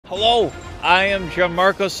Hello, I am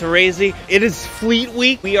Gianmarco Soresi. It is Fleet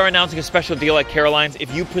Week. We are announcing a special deal at Caroline's.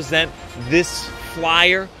 If you present this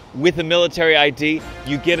flyer with a military ID,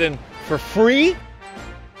 you get in for free.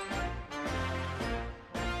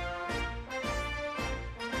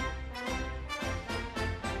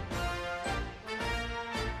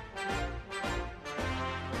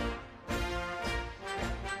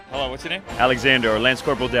 Hello, what's your name? Alexander, or Lance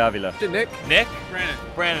Corporal de Avila. Nick. Nick? Brandon.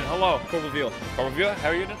 Brandon, hello. Corporal Veal. Corporal View, how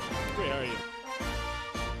are you doing? Great, how are you?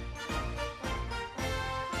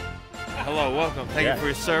 Hello, welcome. Thank you for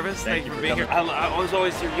your service. Thank you for being here. I always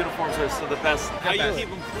your uniforms are so the best. How you keep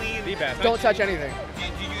them clean? Be best. Don't touch anything.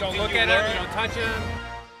 Don't look at them, you don't touch them.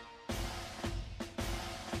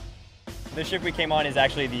 The ship we came on is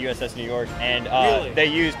actually the USS New York, and Really? they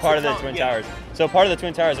used part of the Twin Towers. So part of the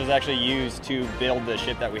Twin Towers was actually used to build the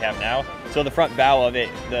ship that we have now. So the front bow of it,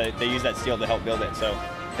 they use that steel to help build it. So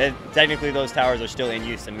technically those towers are still in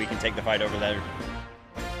use, and we can take the fight over there.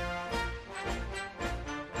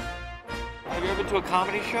 Have you ever been to a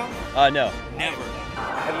comedy show? No. Never.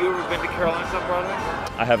 Have you ever been to Caroline's on Broadway?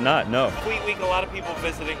 I have not, no. Fleet Week, a lot of people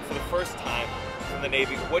visiting for the first time from the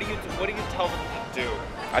Navy. What do you tell them to do?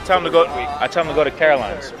 I tell them to go. I tell them to go to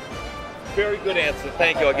Caroline's. Very good answer.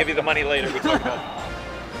 Thank you. I'll give you the money later. We talk about.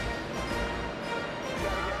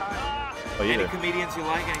 Any comedians you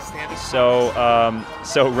like? Any stand-up?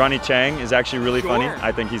 So Ronnie Chang is actually really funny. Sure.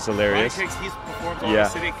 I think he's hilarious. Ronnie Chang, he's performed all the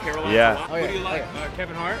city at Caroline's Yeah. a lot. Oh, yeah. What do you like?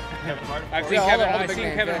 Kevin Hart. Kevin Hart. I've seen Yeah, Kevin, all the I've big seen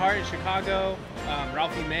names, Kevin yeah. Hart in Chicago,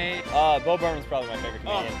 Ralphie May. Bo Burnham's probably my favorite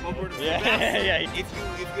Oh, comedian. Bob Burton's the Yeah, best. yeah. If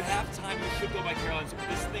you have time, you should go by Caroline's.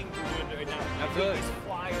 This thing we're doing right now. Absolutely. These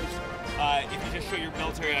flyers. If you just show your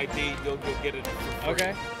military ID, you'll get it. For free.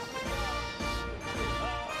 Okay.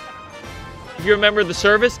 If you're a member of the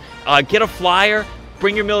service, get a flyer,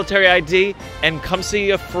 bring your military ID, and come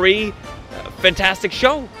see a free, fantastic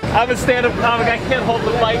show. I'm a stand-up comic. I can't hold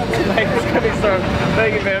the mic tonight. It's gonna be so.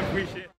 Thank you, man. Appreciate it.